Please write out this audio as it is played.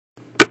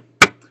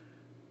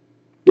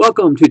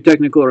Welcome to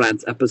Technical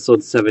Rants,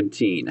 episode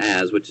 17.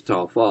 As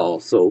Wichita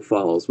falls, so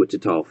falls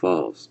Wichita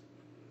Falls.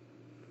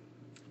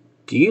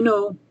 Do you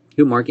know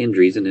who Marc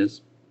Andreessen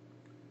is?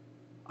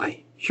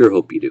 I sure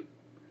hope you do.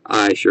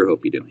 I sure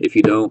hope you do. If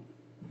you don't,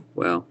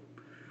 well,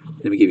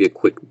 let me give you a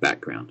quick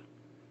background.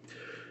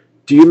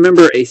 Do you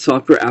remember a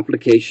software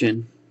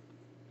application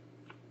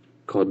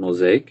called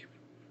Mosaic?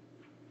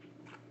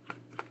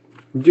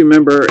 Do you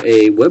remember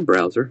a web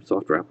browser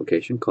software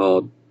application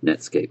called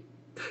Netscape?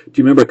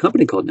 Do you remember a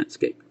company called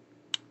Netscape?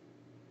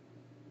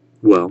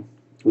 Well,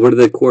 what are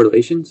the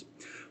correlations?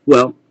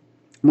 Well,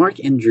 Marc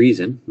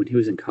Andreessen, when he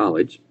was in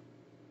college,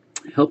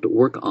 helped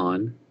work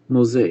on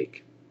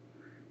Mosaic,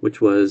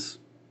 which was,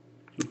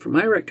 from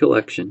my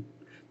recollection,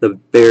 the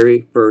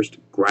very first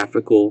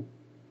graphical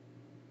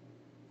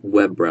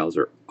web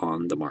browser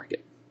on the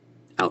market,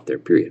 out there,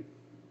 period.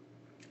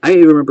 I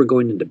remember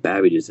going into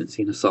Babbage's and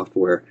seeing a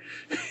software.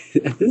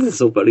 This is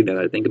so funny now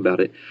that I think about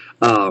it.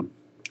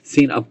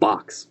 Seeing a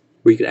box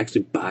where you could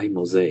actually buy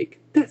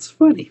Mosaic. That's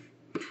funny.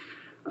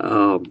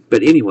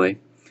 But anyway,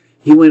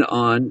 he went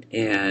on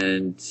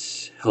and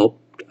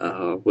helped,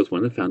 was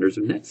one of the founders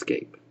of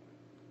Netscape,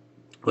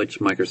 which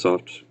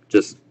Microsoft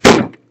just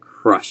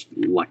crushed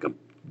like a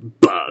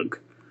bug,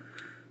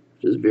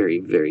 which is very,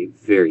 very,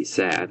 very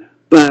sad.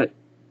 But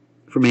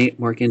for me,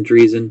 Marc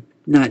Andreessen,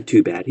 not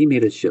too bad. He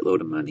made a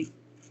shitload of money.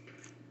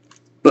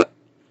 But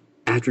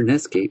after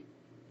Netscape,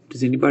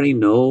 does anybody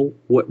know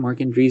what Marc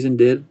Andreessen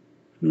did?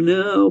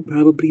 No,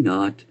 probably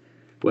not.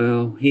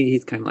 Well,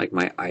 he's kind of like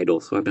my idol,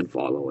 so I've been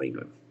following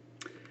him.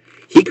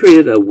 He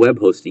created a web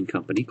hosting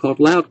company called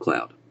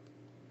LoudCloud.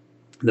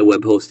 The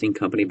web hosting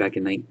company back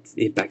in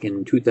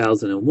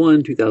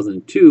 2001,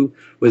 2002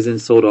 was then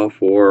sold off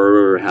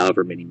for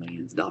however many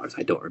millions of dollars.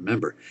 I don't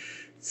remember.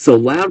 So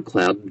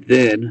LoudCloud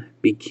then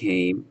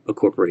became a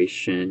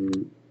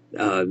corporation.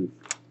 The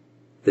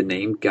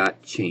name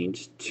got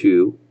changed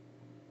to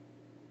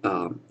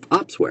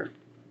Opsware.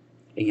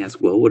 And you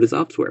ask, well, what is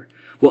Opsware?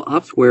 Well,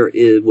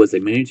 Opsware was a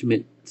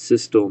management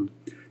system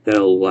that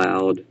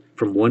allowed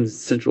from one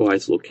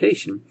centralized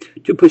location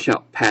to push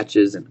out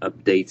patches and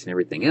updates and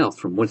everything else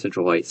from one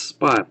centralized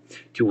spot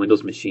to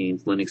Windows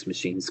machines, Linux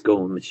machines,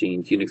 Go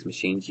machines, Unix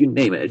machines, you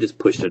name it. It just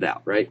pushed it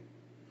out, right?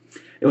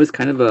 It was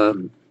kind of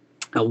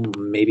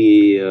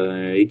maybe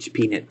a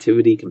HP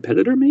Netivity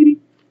competitor, maybe?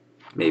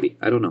 Maybe.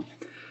 I don't know.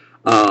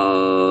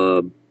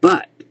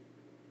 But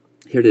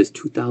here it is,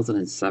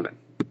 2007.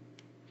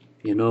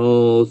 You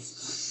know,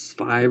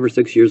 5 or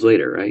 6 years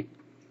later, right?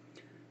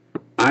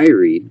 I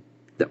read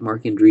that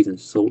Marc Andreessen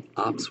sold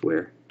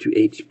Opsware to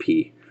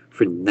HP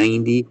for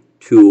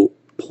 92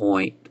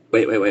 point.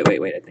 Wait.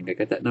 I think I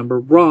got that number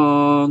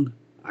wrong.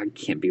 I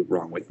can't be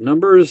wrong with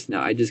numbers.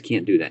 No, I just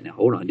can't do that. Now,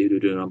 hold on.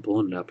 I'm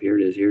pulling it up. Here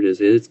it is.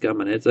 It's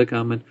coming. It's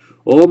a-coming.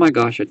 Oh, my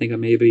gosh. I think I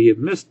maybe have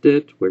missed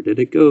it. Where did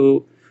it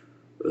go?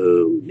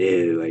 Oh,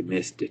 no. I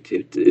missed it.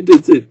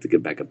 It's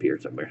get back up here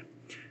somewhere.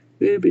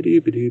 Oh,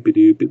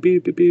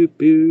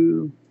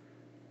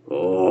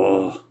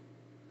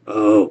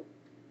 no.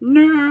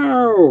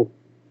 No.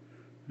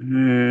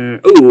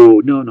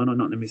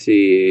 Let me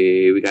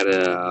see. We got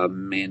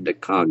Amanda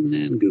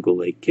Cognan, Google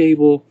Lake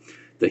Cable,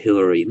 the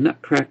Hillary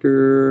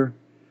Nutcracker,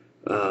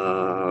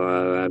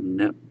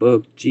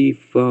 Netbook, G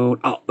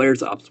Phone. Oh,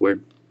 there's Opsware.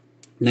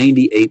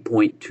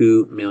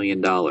 $98.2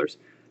 million.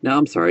 Now,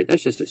 I'm sorry,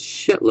 that's just a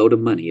shitload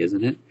of money,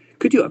 isn't it?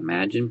 Could you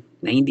imagine?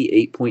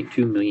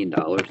 $98.2 million.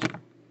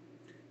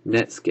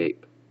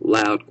 Netscape,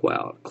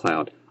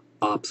 LoudCloud,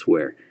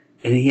 Opsware.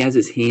 And he has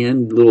his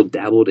hand little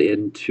dabbled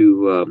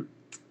into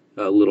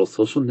a little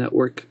social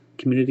network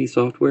community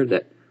software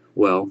that,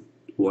 well,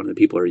 one of the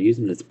people are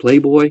using is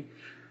Playboy.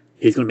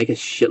 He's going to make a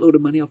shitload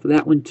of money off of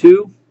that one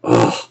too.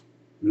 Oh,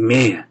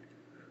 man.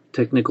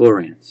 Technical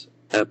Rants,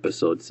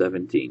 episode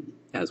 17.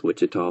 As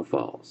Wichita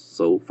falls,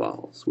 so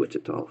falls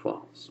Wichita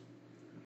Falls.